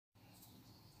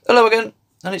Hello again,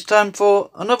 and it's time for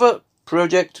another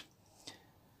project.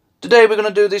 Today we're going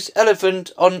to do this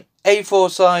elephant on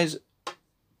A4 size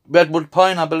redwood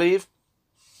pine, I believe.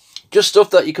 Just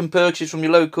stuff that you can purchase from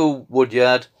your local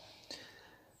woodyard.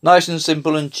 Nice and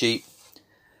simple and cheap.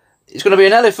 It's going to be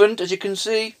an elephant, as you can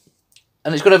see,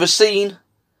 and it's going to have a scene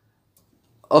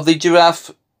of the giraffe,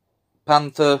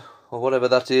 panther, or whatever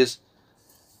that is.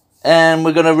 And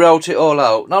we're going to route it all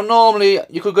out. Now normally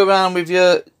you could go around with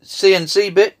your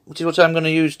CNC bit, which is what I'm going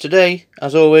to use today,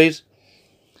 as always.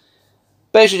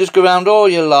 Basically just go around all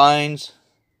your lines,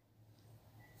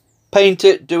 paint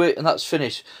it, do it, and that's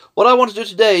finished. What I want to do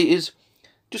today is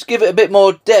just give it a bit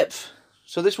more depth.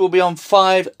 So this will be on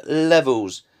 5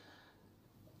 levels.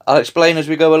 I'll explain as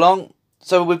we go along.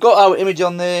 So we've got our image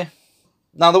on there.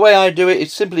 Now the way I do it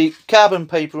is simply carbon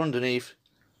paper underneath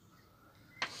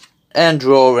and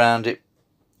draw around it.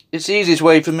 It's the easiest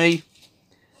way for me.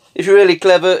 If you're really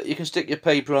clever, you can stick your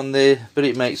paper on there, but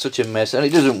it makes such a mess and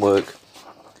it doesn't work.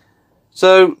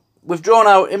 So we've drawn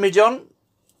our image on,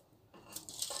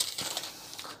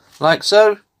 like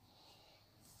so.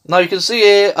 Now you can see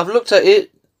here, I've looked at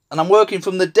it and I'm working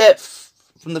from the depth,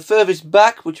 from the furthest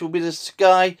back, which will be the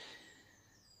sky,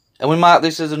 and we mark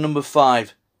this as a number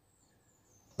 5.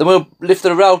 Then we'll lift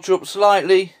the router up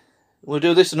slightly. We'll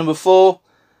do this at number 4.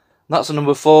 That's a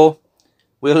number 4.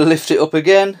 We'll lift it up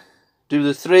again, do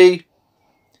the 3,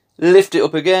 lift it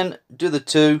up again, do the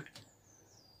 2,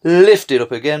 lift it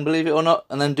up again, believe it or not,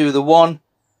 and then do the 1,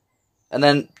 and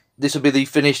then this will be the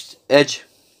finished edge.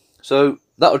 So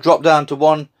that will drop down to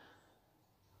 1,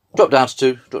 drop down to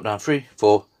 2, drop down 3,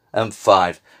 4, and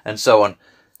 5, and so on.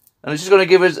 And it's just going to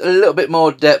give us a little bit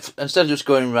more depth instead of just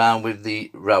going around with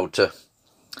the router.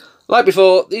 Like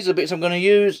before, these are the bits I'm going to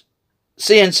use.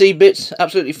 CNC bits,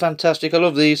 absolutely fantastic. I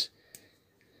love these.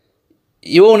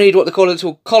 You all need what they call a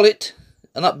little collet,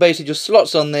 and that basically just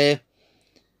slots on there,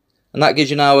 and that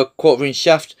gives you now a 1/4 inch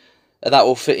shaft, and that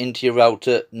will fit into your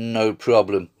router, no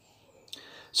problem.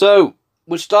 So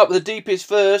we'll start with the deepest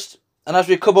first, and as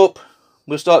we come up,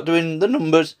 we'll start doing the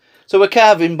numbers. So we're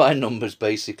carving by numbers,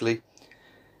 basically.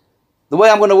 The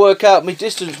way I'm going to work out my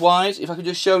distance-wise, if I can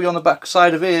just show you on the back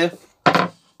side of here,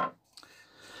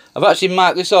 I've actually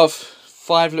marked this off.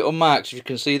 5 little marks, if you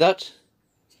can see that.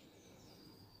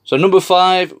 So number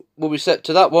 5 will be set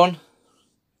to that one,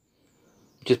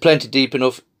 which is plenty deep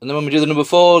enough. And then when we do the number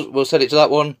 4s, we'll set it to that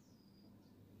one.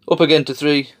 Up again to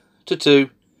 3, to 2,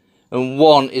 and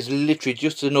 1 is literally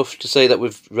just enough to say that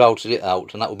we've routed it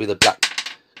out. And that will be the black,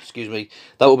 excuse me,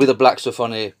 that will be the black stuff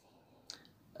on here.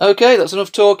 Okay, that's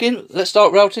enough talking. Let's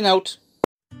start routing out.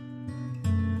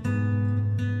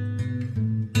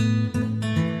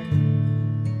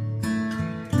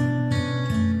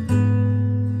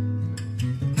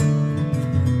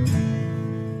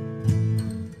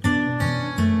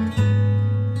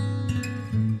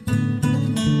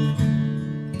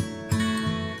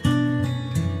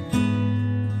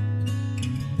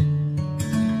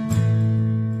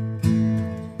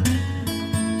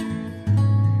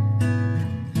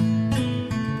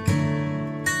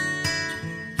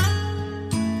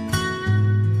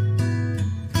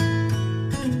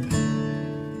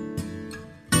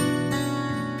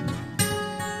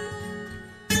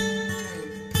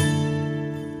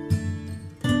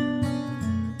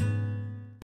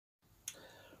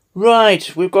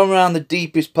 Right, we've gone around the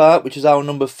deepest part, which is our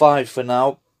number 5 for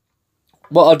now.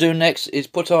 What I'll do next is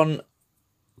put on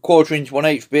 1/4 inch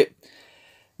 1/8 bit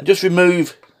and just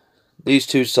remove these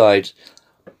 2 sides.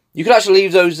 You could actually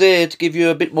leave those there to give you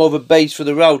a bit more of a base for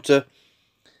the router,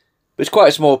 but it's quite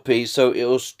a small piece, so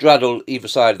it'll straddle either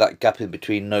side of that gap in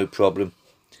between, no problem.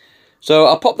 So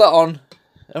I'll pop that on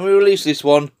and we'll release this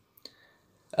one,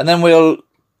 and then we'll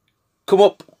come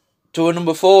up to a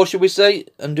number 4, should we say,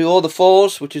 and do all the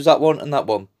 4s, which is that one and that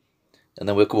one, and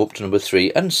then we'll come up to number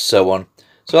 3 and so on.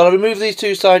 So I'll remove these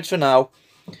 2 sides for now.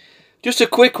 Just a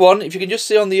quick one, if you can just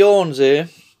see on the horns here,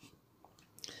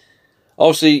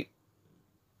 obviously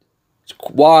it's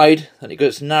wide and it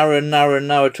gets narrower and narrower and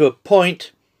narrower to a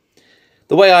point.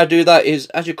 The way I do that is,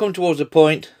 as you come towards a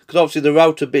point, because obviously the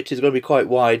router bit is going to be quite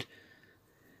wide,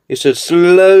 is to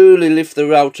slowly lift the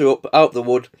router up out the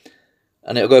wood,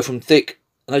 and it'll go from thick.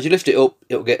 And as you lift it up,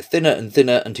 it'll get thinner and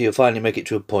thinner until you finally make it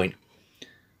to a point.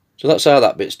 So that's how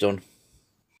that bit's done.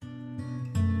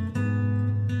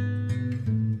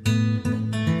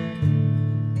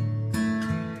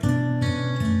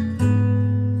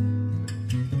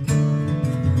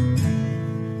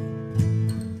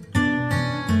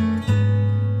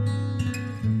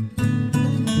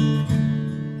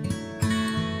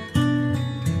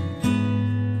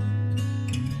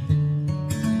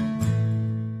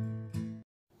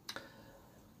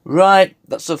 Right,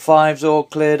 that's the 5s all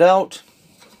cleared out.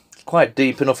 Quite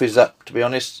deep enough is that, to be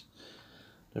honest,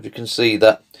 if you can see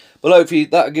that. But hopefully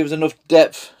that gives enough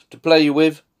depth to play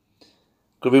with.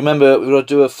 Because remember, we've got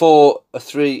to do a 4, a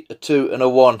 3, a 2 and a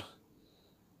 1.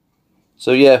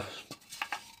 So yeah,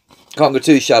 can't go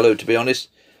too shallow, to be honest.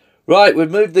 Right,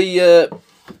 we've moved the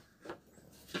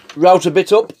router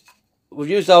bit up. We've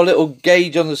used our little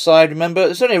gauge on the side, remember.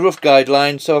 It's only a rough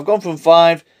guideline, so I've gone from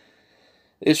 5.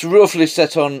 It's roughly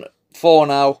set on 4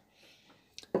 now.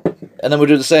 And then we'll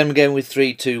do the same again with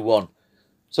 3, 2, 1.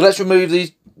 So let's remove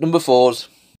these number 4s.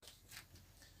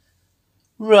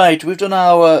 Right, we've done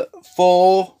our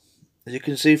 4, as you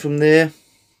can see from there.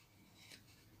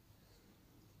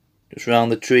 Just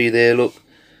round the tree there, look.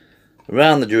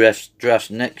 Around the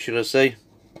giraffe's neck, should I say.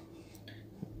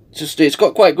 It's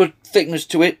got quite good thickness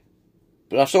to it.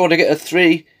 But I sort of get a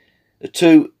 3, a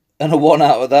 2 and a 1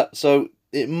 out of that. So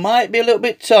it might be a little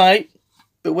bit tight,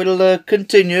 but we'll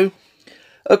continue.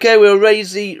 Okay, we'll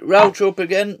raise the router up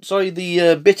again. Sorry,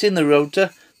 the bit in the rotor,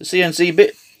 the CNC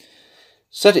bit.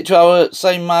 Set it to our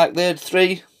same mark there,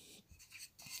 3.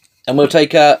 And we'll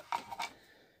take our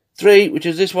 3, which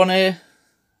is this one here,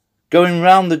 going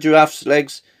round the giraffe's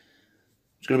legs.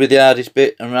 It's going to be the hardest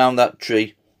bit, and round that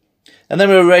tree. And then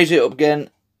we'll raise it up again,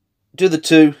 do the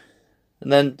 2,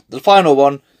 and then the final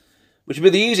one, which will be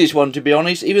the easiest one, to be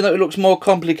honest. Even though it looks more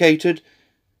complicated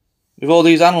with all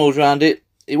these animals around it,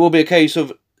 it will be a case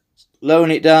of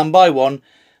lowering it down by 1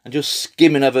 and just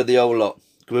skimming over the whole lot.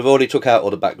 Because we've already took out all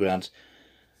the backgrounds.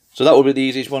 So that will be the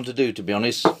easiest one to do, to be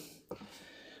honest.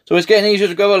 So it's getting easier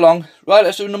to go along. Right,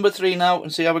 let's do number 3 now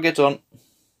and see how we get on.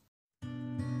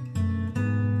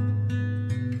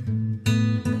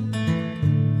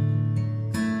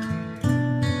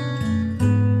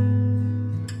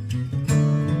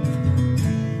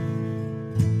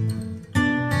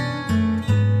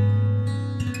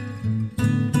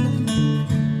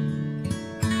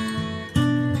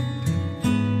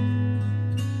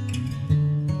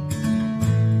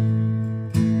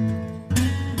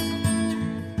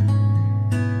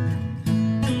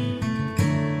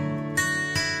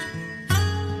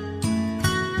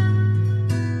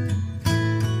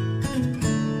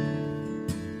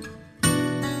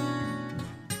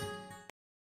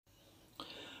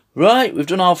 Right, we've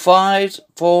done our 5s,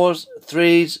 4s,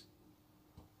 3s.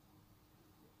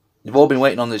 You've all been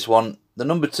waiting on this one. The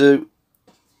number 2.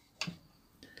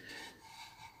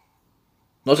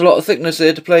 Not a lot of thickness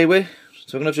here to play with.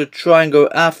 So I'm going to have to try and go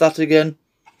half that again.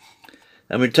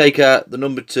 And we take out the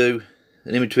number 2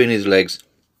 and in between his legs.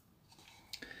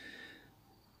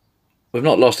 We've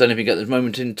not lost anything at this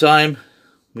moment in time.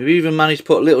 We've even managed to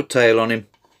put a little tail on him,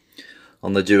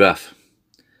 on the giraffe.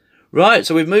 Right,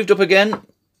 so we've moved up again.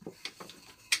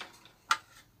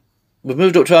 We've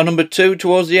moved up to our number 2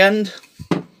 towards the end.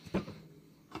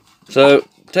 So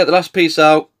take the last piece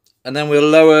out and then we'll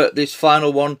lower this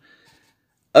final one.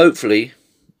 Hopefully,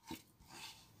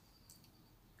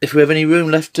 if we have any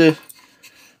room left to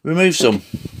remove some.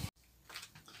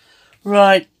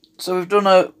 Right, so we've done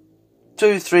a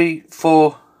 2, 3,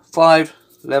 4, 5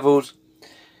 levels.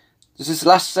 This is the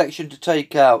last section to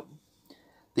take out.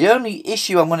 The only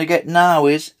issue I'm going to get now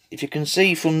is, if you can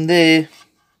see from there,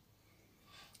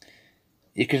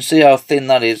 you can see how thin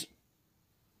that is.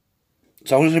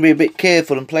 So I'm going to be a bit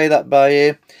careful and play that by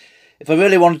ear. If I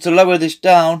really wanted to lower this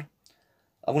down,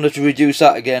 I'm going to have to reduce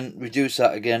that again, reduce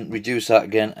that again, reduce that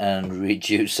again, and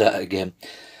reduce that again.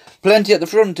 Plenty at the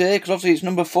front here, because obviously it's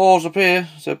number 4s up here,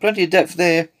 so plenty of depth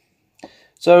there.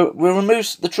 So we'll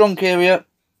remove the trunk area,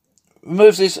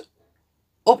 remove this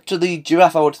up to the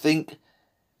giraffe, I would think,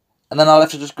 and then I'll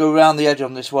have to just go around the edge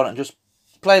on this one and just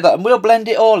play that, and we'll blend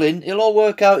it all in. It'll all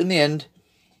work out in the end.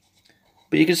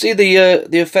 But you can see the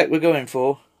effect we're going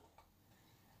for.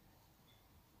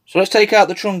 So let's take out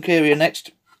the trunk area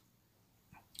next.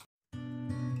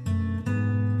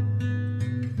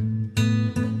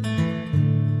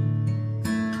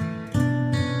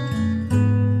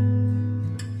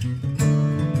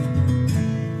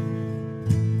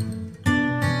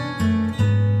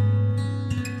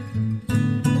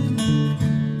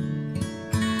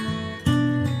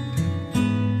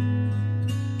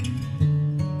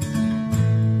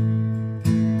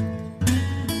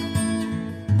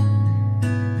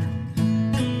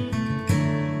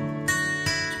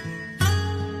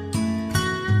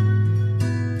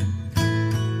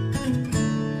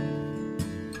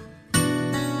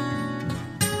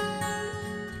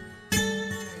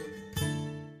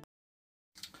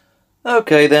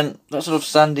 Okay then, that's sort of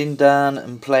sanding down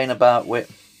and playing about with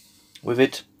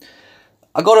it.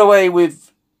 I got away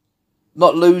with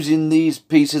not losing these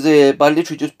pieces here by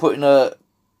literally just putting a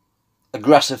a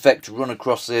grass effect run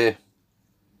across there.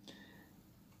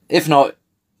 If not,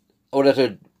 I would have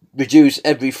to reduce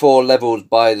every 4 levels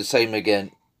by the same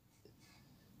again.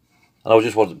 And I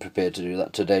just wasn't prepared to do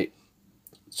that today.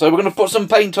 So we're going to put some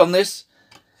paint on this.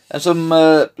 And some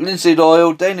linseed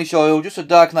oil, Danish oil, just to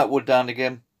darken that wood down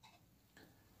again.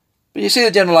 But you see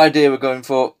the general idea we're going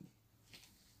for.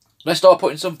 Let's start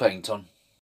putting some paint on.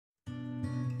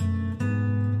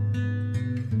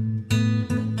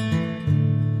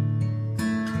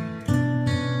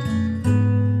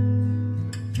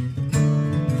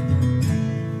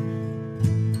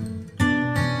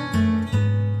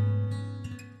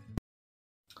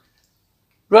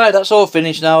 Right, that's all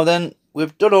finished now then.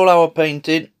 We've done all our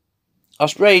painting. I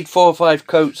sprayed 4 or 5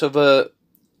 coats of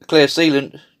clear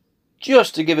sealant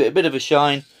just to give it a bit of a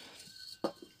shine.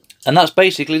 And that's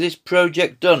basically this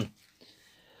project done.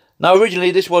 Now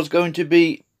originally this was going to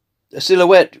be a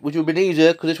silhouette, which would have been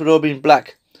easier because this would all have been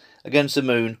black against the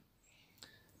moon.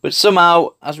 But somehow,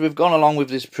 as we've gone along with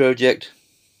this project,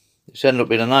 it's ended up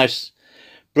being a nice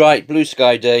bright blue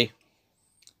sky day.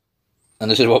 And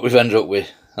this is what we've ended up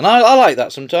with. And I like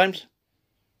that sometimes.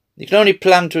 You can only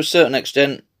plan to a certain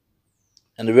extent,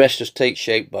 and the rest just takes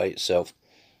shape by itself.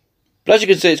 But as you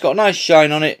can see, it's got a nice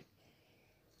shine on it.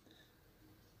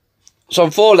 It's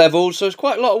on 4 levels, so it's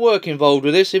quite a lot of work involved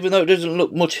with this, even though it doesn't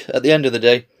look much at the end of the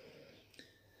day.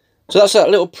 So that's that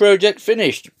little project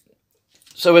finished.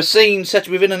 So a scene set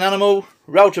within an animal,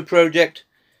 router project,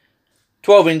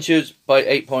 12 inches by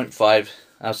 8.5,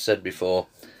 as said before.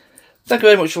 Thank you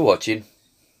very much for watching.